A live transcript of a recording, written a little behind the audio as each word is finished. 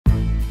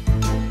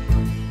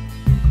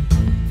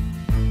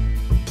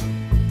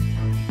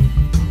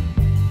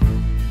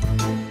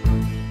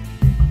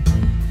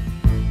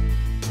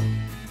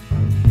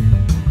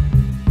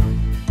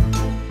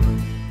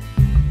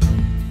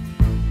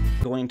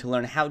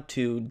learn how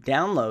to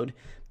download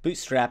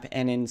Bootstrap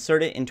and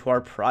insert it into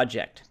our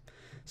project.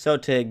 So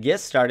to get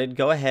started,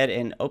 go ahead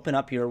and open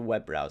up your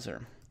web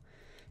browser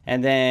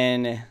and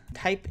then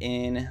type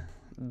in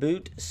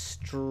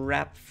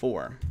Bootstrap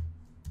 4.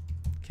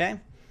 Okay.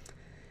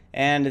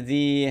 And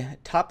the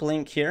top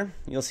link here,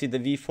 you'll see the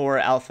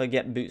v4 alpha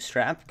get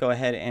bootstrap. Go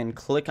ahead and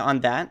click on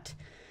that.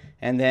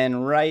 And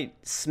then right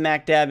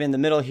smack dab in the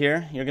middle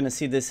here, you're going to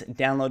see this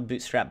download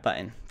bootstrap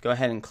button. Go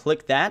ahead and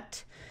click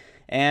that.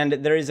 And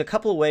there is a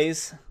couple of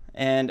ways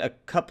and a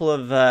couple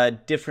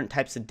of different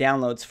types of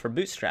downloads for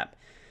Bootstrap.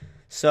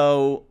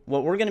 So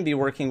what we're going to be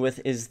working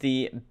with is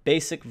the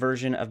basic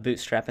version of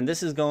Bootstrap, and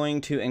this is going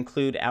to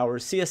include our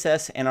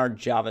CSS and our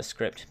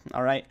JavaScript.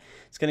 All right,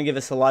 it's going to give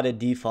us a lot of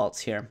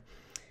defaults here.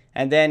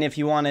 And then if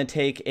you want to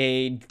take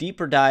a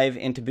deeper dive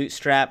into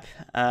Bootstrap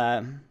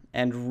and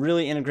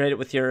really integrate it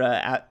with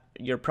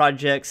your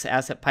project's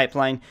asset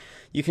pipeline,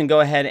 you can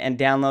go ahead and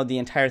download the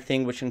entire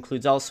thing, which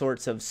includes all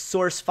sorts of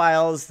source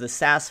files, the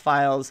SASS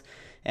files,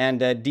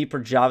 and deeper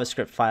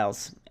JavaScript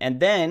files.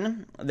 And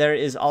then there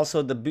is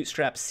also the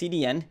Bootstrap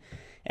CDN.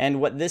 And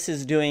what this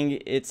is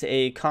doing, it's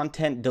a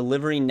content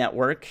delivery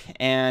network,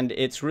 and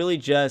it's really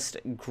just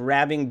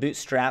grabbing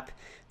Bootstrap,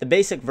 the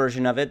basic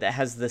version of it that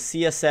has the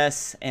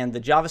CSS and the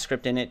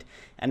JavaScript in it,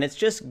 and it's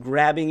just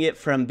grabbing it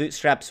from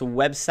Bootstrap's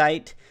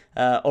website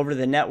over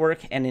the network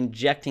and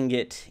injecting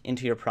it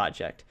into your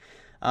project.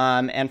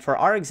 And for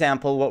our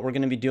example, what we're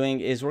going to be doing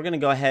is we're going to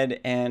go ahead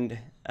and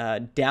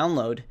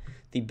download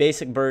the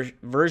basic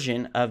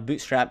version of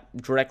Bootstrap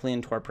directly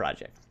into our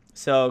project.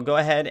 So go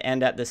ahead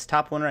and at this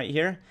top one right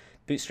here,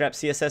 Bootstrap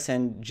CSS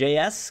and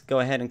JS, go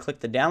ahead and click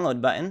the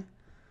download button.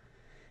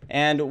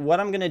 And what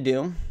I'm going to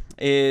do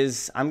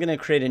is I'm going to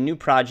create a new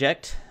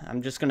project.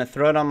 I'm just going to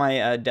throw it on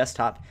my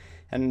desktop,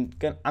 and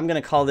I'm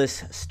going to call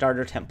this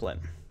starter template.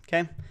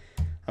 Okay,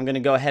 I'm going to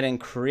go ahead and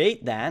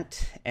create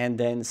that and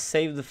then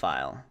save the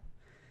file.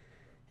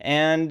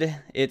 And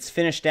it's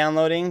finished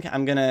downloading.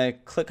 I'm going to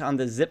click on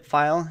the zip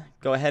file,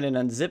 go ahead and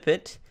unzip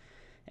it,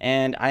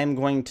 and I'm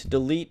going to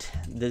delete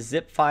the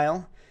zip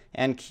file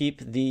and keep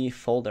the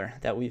folder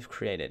that we've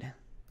created.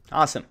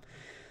 Awesome.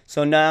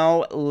 So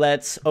now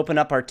let's open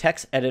up our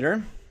text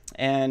editor,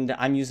 and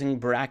I'm using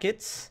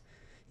brackets.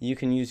 You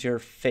can use your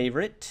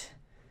favorite.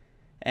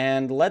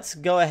 And let's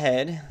go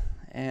ahead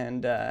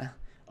and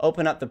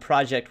open up the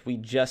project we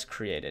just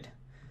created.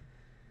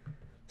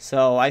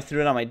 So I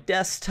threw it on my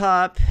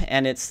desktop,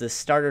 and it's the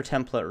starter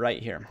template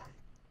right here.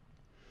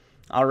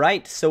 All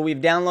right, so we've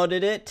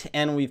downloaded it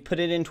and we've put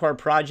it into our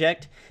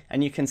project,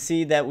 and you can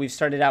see that we've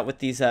started out with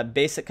these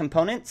basic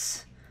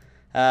components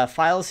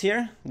files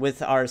here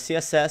with our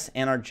CSS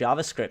and our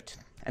JavaScript.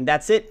 And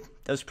that's it.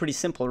 That was pretty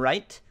simple,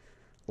 right?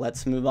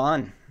 Let's move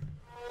on.